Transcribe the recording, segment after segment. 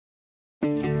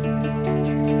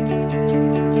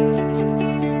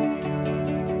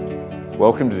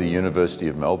Welcome to the University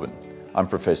of Melbourne. I'm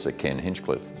Professor Ken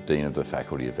Hinchcliffe, Dean of the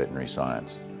Faculty of Veterinary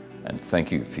Science, and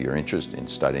thank you for your interest in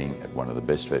studying at one of the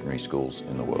best veterinary schools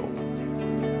in the world.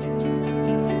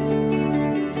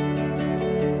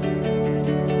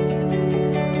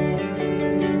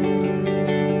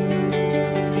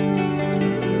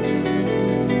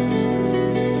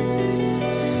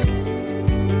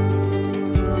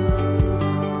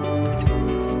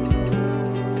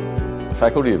 The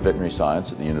Faculty of Veterinary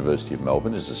Science at the University of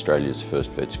Melbourne is Australia's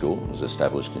first vet school. It was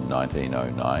established in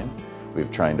 1909. We've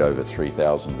trained over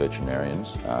 3,000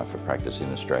 veterinarians for practice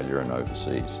in Australia and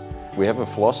overseas. We have a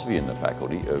philosophy in the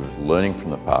faculty of learning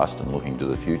from the past and looking to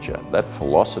the future. That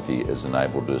philosophy has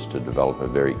enabled us to develop a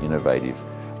very innovative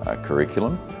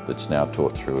curriculum that's now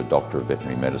taught through a Doctor of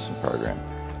Veterinary Medicine program.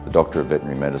 The Doctor of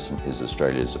Veterinary Medicine is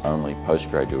Australia's only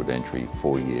postgraduate entry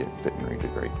 4-year veterinary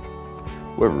degree.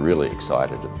 We're really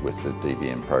excited with the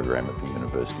DVM program at the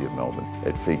University of Melbourne.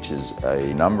 It features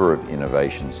a number of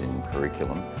innovations in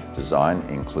curriculum design,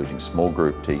 including small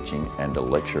group teaching and a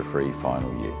lecture-free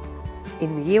final year.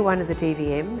 In year one of the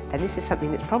DVM, and this is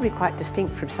something that's probably quite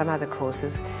distinct from some other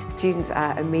courses, students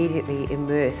are immediately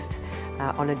immersed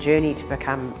on a journey to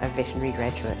become a veterinary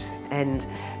graduate, and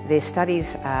their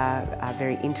studies are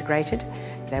very integrated.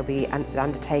 They'll be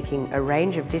undertaking a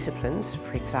range of disciplines,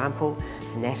 for example,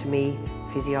 anatomy,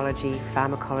 physiology,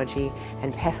 pharmacology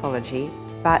and pathology,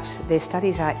 but their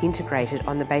studies are integrated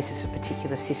on the basis of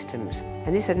particular systems.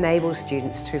 And this enables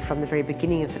students to, from the very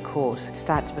beginning of the course,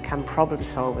 start to become problem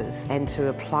solvers and to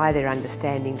apply their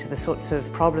understanding to the sorts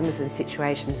of problems and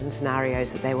situations and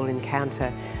scenarios that they will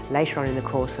encounter later on in the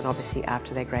course and obviously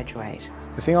after they graduate.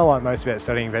 The thing I like most about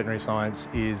studying veterinary science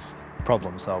is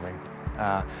problem solving.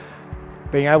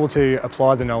 Being able to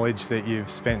apply the knowledge that you've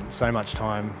spent so much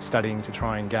time studying to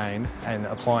try and gain and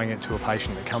applying it to a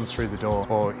patient that comes through the door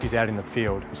or is out in the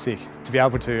field sick. To be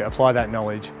able to apply that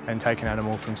knowledge and take an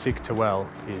animal from sick to well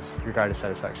is your greatest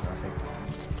satisfaction, I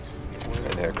think.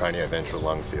 And our cranioventral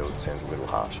lung field sounds a little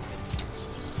harsh.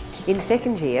 In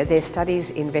second year, their studies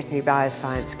in veterinary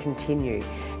bioscience continue,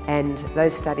 and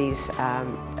those studies are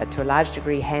to a large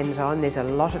degree hands-on. There's a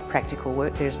lot of practical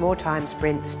work. There's more time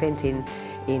spent in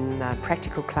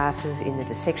practical classes in the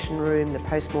dissection room, the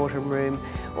post-mortem room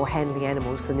or handling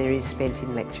animals than there is spent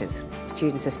in lectures.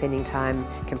 Students are spending time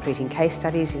completing case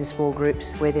studies in small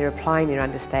groups where they're applying their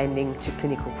understanding to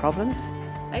clinical problems.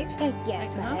 8? Yeah,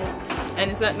 it's about 8.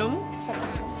 And is that normal? That's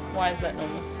normal. Why is that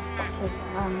normal? Because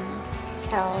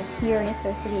our urine is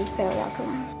supposed to be fairly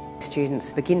alkaline.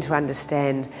 Students begin to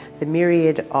understand the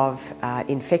myriad of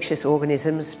infectious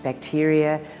organisms,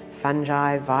 bacteria,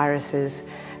 fungi, viruses,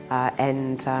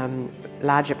 and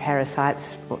larger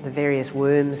parasites, the various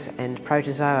worms and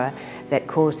protozoa that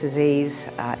cause disease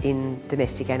in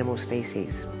domestic animal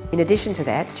species. In addition to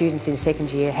that, students in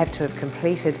second year have to have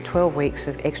completed 12 weeks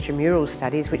of extramural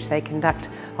studies which they conduct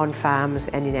on farms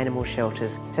and in animal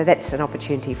shelters. So that's an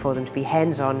opportunity for them to be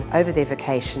hands-on over their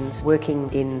vacations,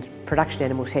 working in production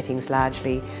animal settings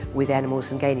largely with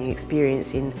animals and gaining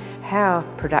experience in how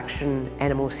production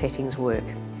animal settings work.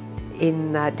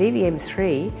 In DVM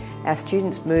 3, our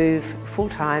students move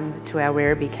full-time to our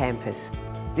Werribee campus.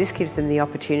 This gives them the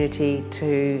opportunity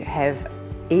to have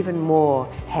even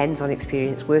more hands-on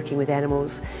experience working with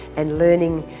animals and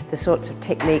learning the sorts of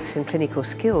techniques and clinical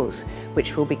skills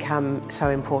which will become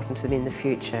so important to them in the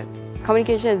future.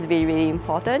 Communication is really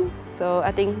important, so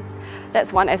I think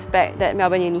that's one aspect that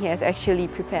Melbourne Uni has actually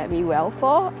prepared me well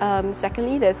for.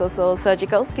 Secondly, there's also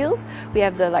surgical skills. We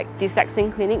have the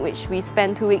dissecting clinic, which we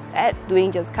spend 2 weeks at doing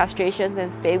just castrations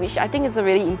and spay, which I think is a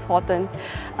really important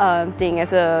thing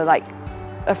as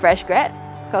a fresh grad,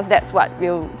 because that's what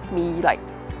we'll be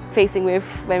facing with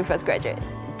when we first graduate.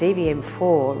 DVM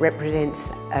 4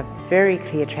 represents a very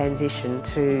clear transition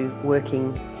to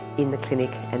working in the clinic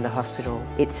and the hospital.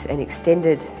 It's an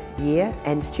extended year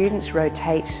and students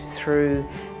rotate through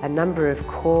a number of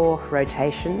core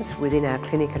rotations within our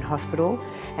clinic and hospital,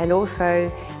 and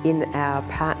also in our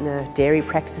partner dairy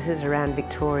practices around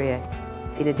Victoria.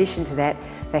 In addition to that,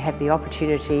 they have the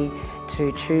opportunity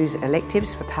to choose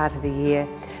electives for part of the year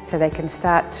so they can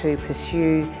start to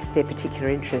pursue their particular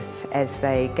interests as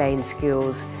they gain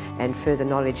skills and further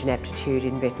knowledge and aptitude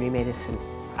in veterinary medicine.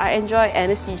 I enjoy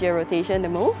anesthesia rotation the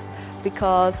most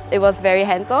because it was very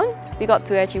hands-on. We got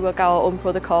to actually work out our own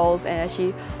protocols and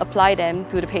actually apply them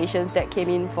to the patients that came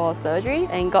in for surgery,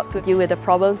 and got to deal with the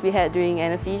problems we had during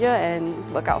anesthesia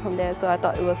and work out from there. So I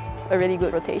thought it was a really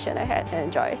good rotation I had and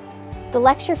enjoyed. The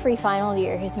lecture-free final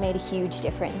year has made a huge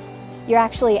difference. You're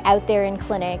actually out there in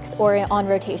clinics or on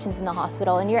rotations in the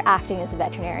hospital and you're acting as a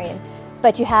veterinarian.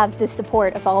 but you have the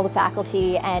support of all the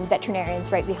faculty and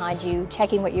veterinarians right behind you,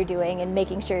 checking what you're doing and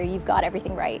making sure you've got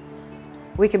everything right.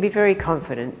 We can be very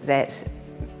confident that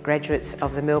graduates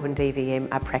of the Melbourne DVM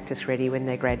are practice ready when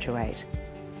they graduate.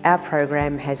 Our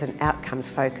program has an outcomes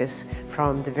focus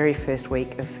from the very first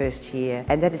week of first year,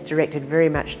 and that is directed very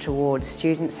much towards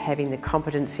students having the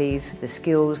competencies, the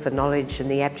skills, the knowledge and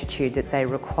the aptitude that they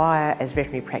require as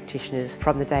veterinary practitioners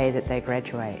from the day that they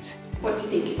graduate. What do you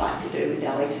think you'd like to do with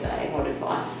Ellie today? What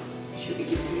advice should we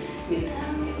give to Mrs.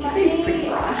 Smith? She seems pretty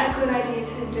bright. A good idea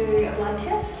to do a blood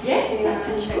test to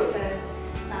check for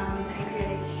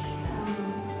pancreatic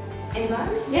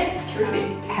enzymes. Yeah,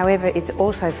 terrific. However, it's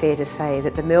also fair to say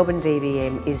that the Melbourne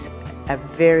DVM is a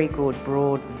very good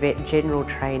broad general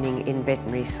training in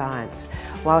veterinary science.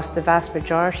 Whilst the vast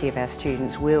majority of our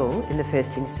students will, in the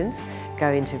first instance,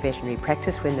 go into veterinary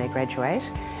practice when they graduate,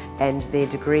 and their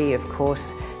degree, of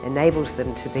course, enables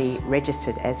them to be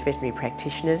registered as veterinary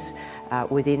practitioners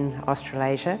within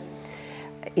Australasia.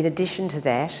 In addition to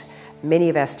that, many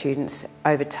of our students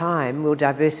over time will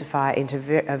diversify into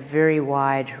a very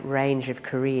wide range of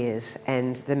careers,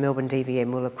 and the Melbourne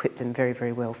DVM will equip them very,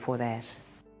 very well for that.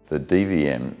 The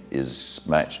DVM is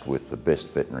matched with the best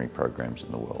veterinary programs in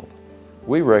the world.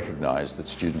 We recognise that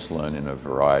students learn in a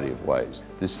variety of ways.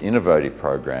 This innovative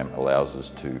program allows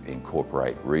us to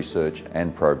incorporate research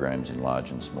and programs in large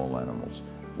and small animals.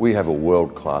 We have a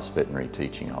world-class veterinary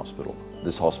teaching hospital.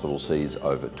 This hospital sees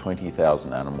over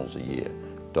 20,000 animals a year: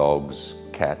 dogs,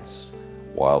 cats,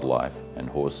 wildlife and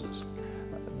horses.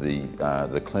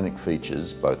 The clinic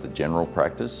features both a general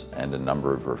practice and a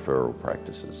number of referral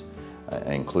practices,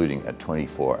 including a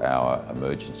 24-hour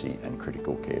emergency and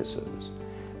critical care service.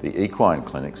 The equine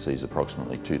clinic sees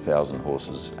approximately 2,000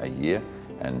 horses a year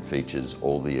and features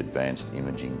all the advanced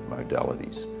imaging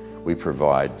modalities. We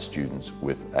provide students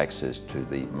with access to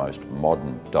the most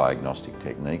modern diagnostic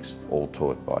techniques, all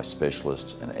taught by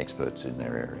specialists and experts in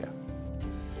their area.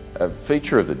 A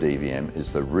feature of the DVM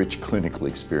is the rich clinical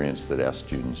experience that our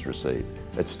students receive.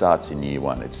 It starts in year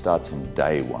one, it starts in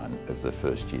day one of the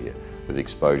first year, with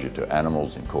exposure to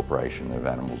animals, incorporation of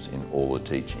animals in all the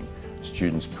teaching.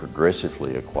 Students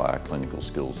progressively acquire clinical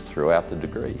skills throughout the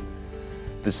degree.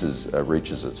 This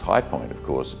reaches its high point, of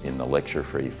course, in the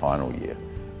lecture-free final year,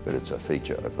 but it's a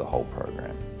feature of the whole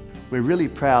program. We're really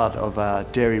proud of our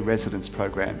dairy residence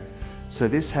program. So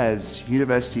this has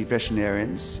university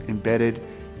veterinarians embedded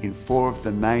in 4 of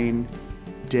the main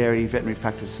dairy veterinary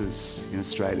practices in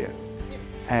Australia.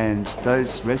 And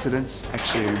those residents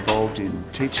actually are involved in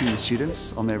teaching the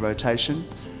students on their rotation,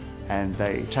 and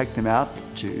they take them out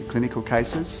to clinical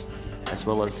cases, as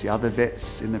well as the other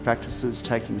vets in the practices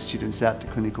taking the students out to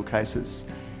clinical cases.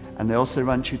 And they also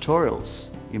run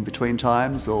tutorials in between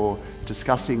times, or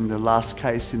discussing the last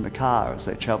case in the car as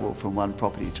they travel from one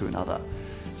property to another.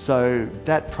 So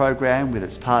that program, with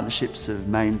its partnerships of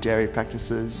main dairy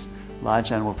practices,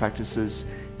 large animal practices,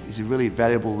 is a really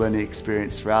valuable learning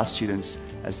experience for our students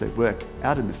as they work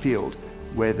out in the field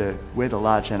where the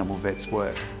large animal vets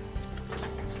work.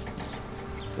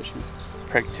 So she's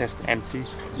preg test empty,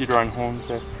 uterine horns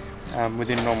are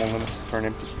within normal limits for an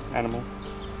empty animal,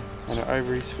 and her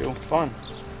ovaries feel fine.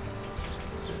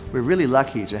 We're really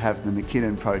lucky to have the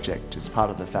McKinnon project as part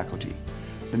of the faculty.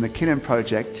 The McKinnon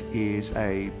project is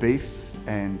a beef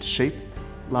and sheep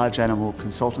large animal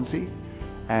consultancy,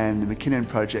 and the McKinnon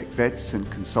project vets and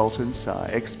consultants are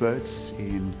experts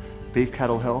in beef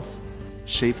cattle health,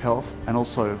 sheep health and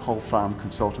also whole farm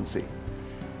consultancy.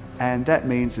 And that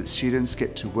means that students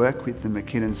get to work with the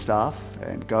McKinnon staff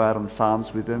and go out on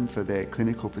farms with them for their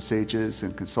clinical procedures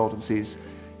and consultancies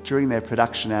during their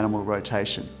production animal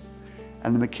rotation.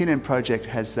 And the McKinnon project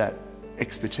has that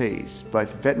expertise,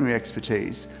 both veterinary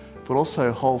expertise, but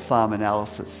also whole farm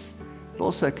analysis. It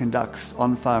also conducts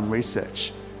on-farm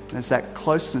research, and has that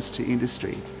closeness to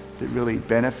industry that really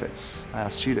benefits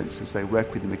our students as they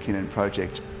work with the McKinnon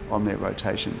project on their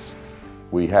rotations.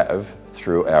 We have,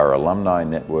 through our alumni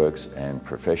networks and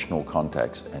professional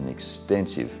contacts, an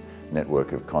extensive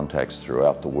network of contacts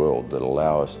throughout the world that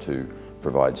allow us to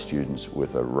provide students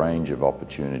with a range of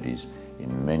opportunities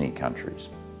in many countries.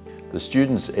 The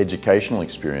students' educational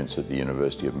experience at the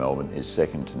University of Melbourne is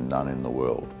second to none in the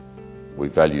world. We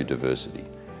value diversity.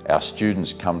 Our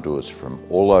students come to us from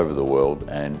all over the world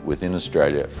and within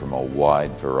Australia from a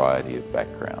wide variety of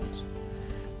backgrounds.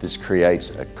 This creates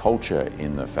a culture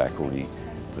in the faculty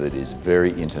that is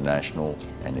very international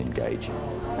and engaging.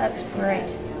 That's great.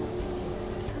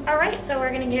 All right, so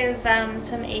we're going to give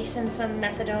some ACE and some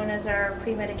methadone as our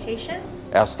pre-medication.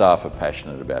 Our staff are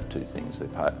passionate about two things.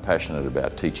 They're passionate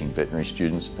about teaching veterinary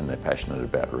students and they're passionate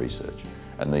about research.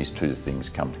 And these two things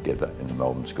come together in the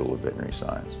Melbourne School of Veterinary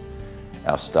Science.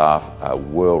 Our staff are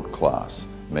world class.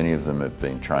 Many of them have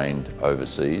been trained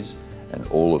overseas and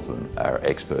all of them are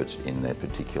experts in their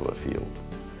particular field.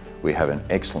 We have an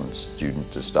excellent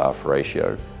student to staff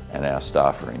ratio and our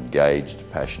staff are engaged,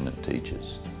 passionate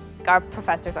teachers. Our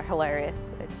professors are hilarious.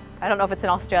 I don't know if it's an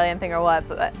Australian thing or what,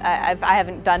 but I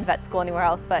haven't done vet school anywhere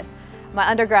else, but my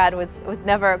undergrad was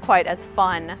never quite as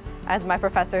fun as my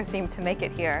professors seem to make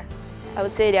it here. I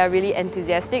would say they are really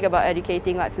enthusiastic about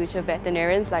educating like future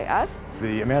veterinarians like us.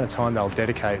 The amount of time they'll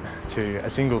dedicate to a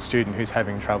single student who's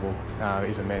having trouble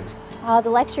is immense. The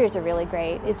lectures are really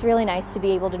great. It's really nice to be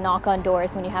able to knock on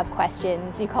doors when you have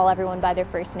questions. You call everyone by their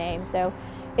first name, so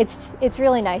it's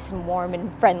really nice and warm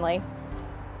and friendly.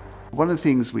 One of the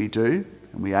things we do,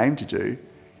 and we aim to do,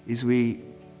 is we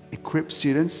equip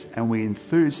students and we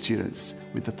enthuse students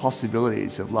with the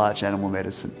possibilities of large animal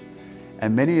medicine.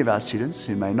 And many of our students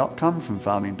who may not come from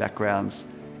farming backgrounds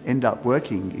end up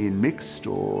working in mixed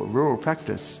or rural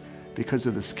practice because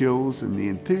of the skills and the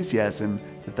enthusiasm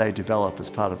that they develop as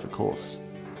part of the course.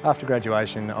 After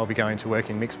graduation, I'll be going to work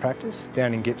in mixed practice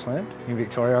down in Gippsland in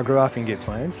Victoria. I grew up in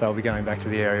Gippsland, so I'll be going back to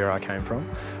the area I came from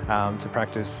to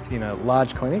practice in a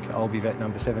large clinic. I'll be vet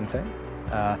number 17.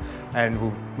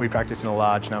 And we practice in a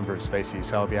large number of species,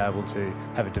 so I'll be able to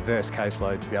have a diverse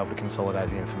caseload to be able to consolidate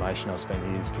the information I've spent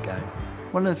years to gain.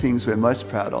 One of the things we're most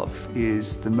proud of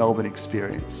is the Melbourne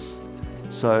experience.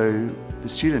 So the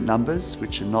student numbers,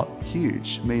 which are not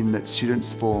huge, mean that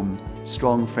students form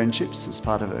strong friendships as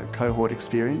part of a cohort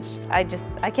experience. I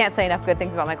can't say enough good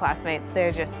things about my classmates.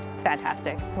 They're just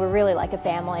fantastic. We're really like a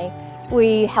family.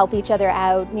 We help each other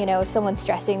out. You know, if someone's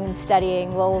stressing and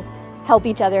studying, we'll help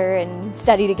each other and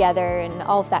study together and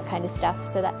all of that kind of stuff,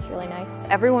 so that's really nice.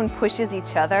 Everyone pushes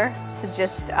each other to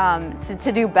just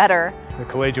to do better. The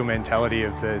collegial mentality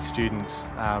of the students,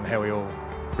 how we all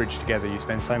bridge together, you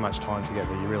spend so much time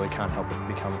together, you really can't help but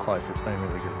become close. It's been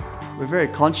really good. We're very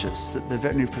conscious that the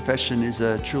veterinary profession is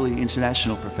a truly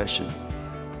international profession,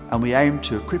 and we aim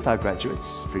to equip our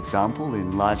graduates, for example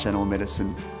in large animal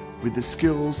medicine, with the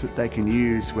skills that they can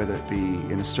use, whether it be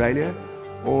in Australia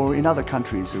or in other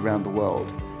countries around the world.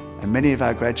 And many of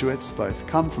our graduates both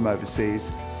come from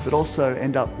overseas but also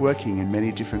end up working in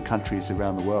many different countries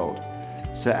around the world.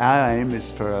 So our aim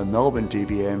is for a Melbourne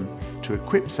DVM to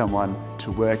equip someone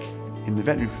to work in the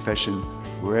veterinary profession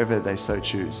wherever they so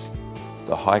choose.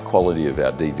 The high quality of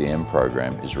our DVM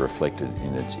program is reflected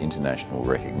in its international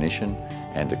recognition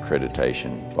and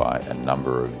accreditation by a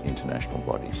number of international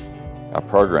bodies. Our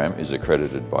program is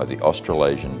accredited by the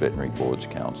Australasian Veterinary Boards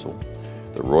Council,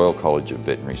 the Royal College of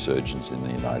Veterinary Surgeons in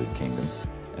the United Kingdom,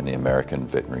 and the American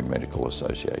Veterinary Medical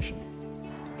Association.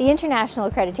 The international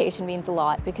accreditation means a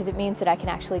lot because it means that I can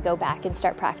actually go back and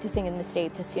start practicing in the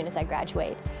States as soon as I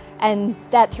graduate. And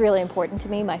that's really important to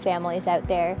me. My family is out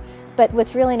there. But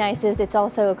what's really nice is it's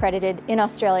also accredited in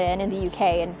Australia and in the UK,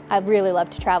 and I'd really love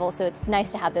to travel, so it's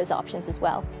nice to have those options as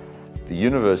well. The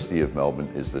University of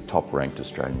Melbourne is the top-ranked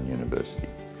Australian university.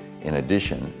 In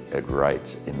addition, it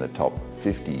rates in the top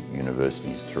 50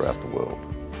 universities throughout the world.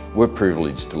 We're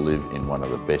privileged to live in one of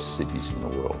the best cities in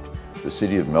the world. The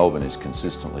City of Melbourne is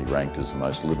consistently ranked as the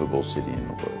most livable city in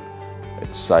the world.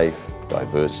 It's safe,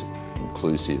 diverse,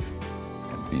 inclusive,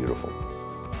 and beautiful.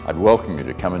 I'd welcome you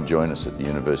to come and join us at the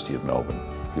University of Melbourne.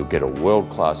 You'll get a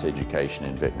world-class education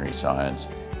in veterinary science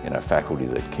in a faculty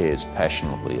that cares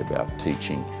passionately about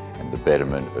teaching and the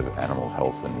betterment of animal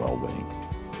health and well-being.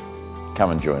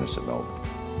 Come and join us at Melbourne.